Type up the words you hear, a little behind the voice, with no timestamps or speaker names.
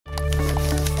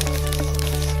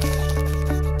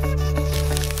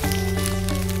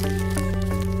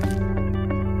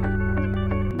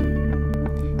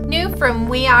from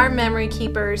We Are Memory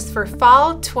Keepers for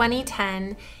Fall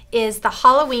 2010 is the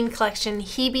Halloween collection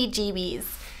Heebie Jeebies.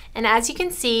 And as you can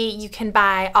see, you can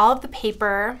buy all of the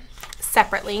paper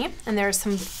separately, and there's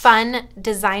some fun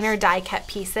designer die cut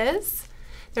pieces.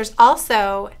 There's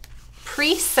also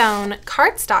pre-sewn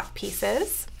cardstock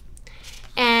pieces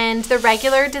and the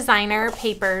regular designer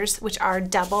papers, which are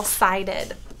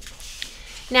double-sided.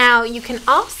 Now you can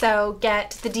also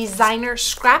get the designer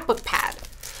scrapbook pad,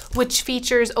 which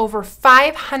features over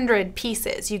 500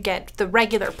 pieces. You get the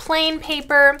regular plain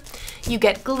paper, you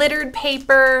get glittered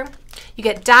paper, you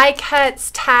get die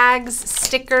cuts, tags,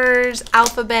 stickers,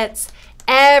 alphabets,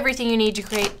 everything you need to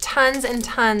create tons and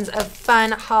tons of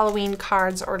fun Halloween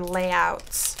cards or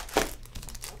layouts.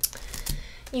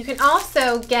 You can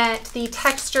also get the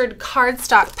textured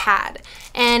cardstock pad,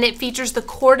 and it features the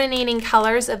coordinating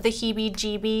colors of the Heebie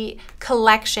Jeebies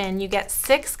Collection. You get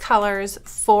 6 colors,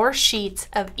 4 sheets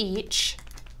of each.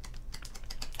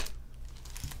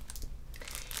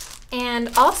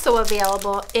 And also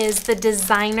available is the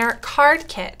designer card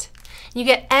kit. You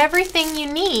get everything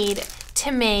you need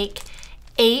to make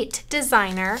 8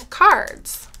 designer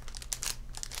cards.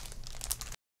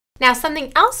 Now,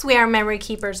 something else We Are Memory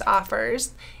Keepers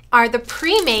offers are the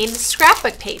pre-made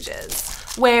scrapbook pages,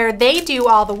 where they do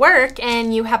all the work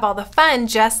and you have all the fun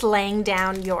just laying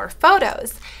down your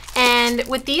photos. And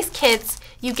with these kits,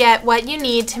 you get what you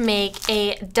need to make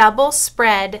a double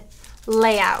spread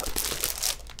layout.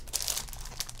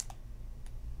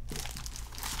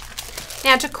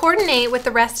 Now, to coordinate with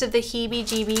the rest of the Heebie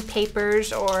Jeebies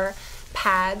papers or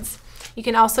pads, you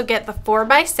can also get the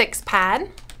 4x6 pad,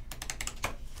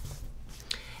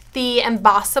 the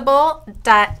embossable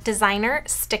designer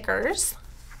stickers,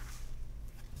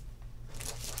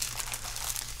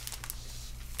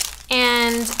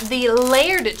 and the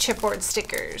layered chipboard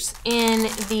stickers in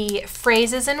the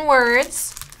phrases and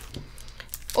words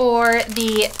or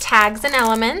the tags and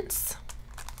elements.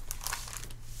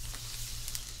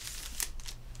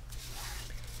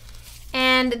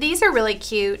 And these are really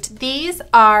cute. These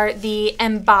are the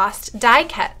embossed die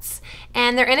cuts,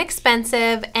 and they're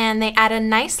inexpensive and they add a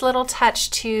nice little touch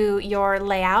to your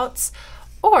layouts,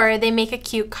 or they make a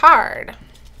cute card.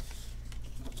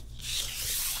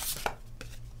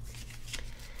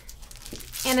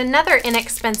 And another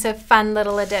inexpensive fun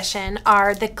little addition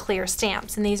are the clear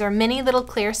stamps, and these are mini little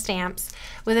clear stamps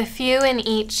with a few in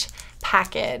each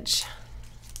package.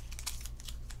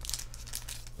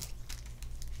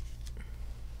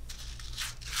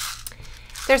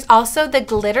 There's also the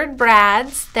glittered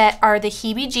brads that are the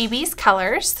Heebie Jeebies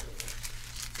colors.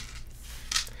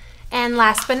 And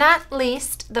last but not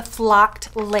least, the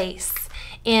flocked lace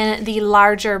in the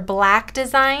larger black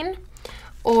design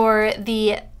or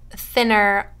the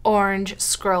thinner orange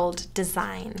scrolled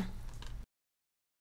design.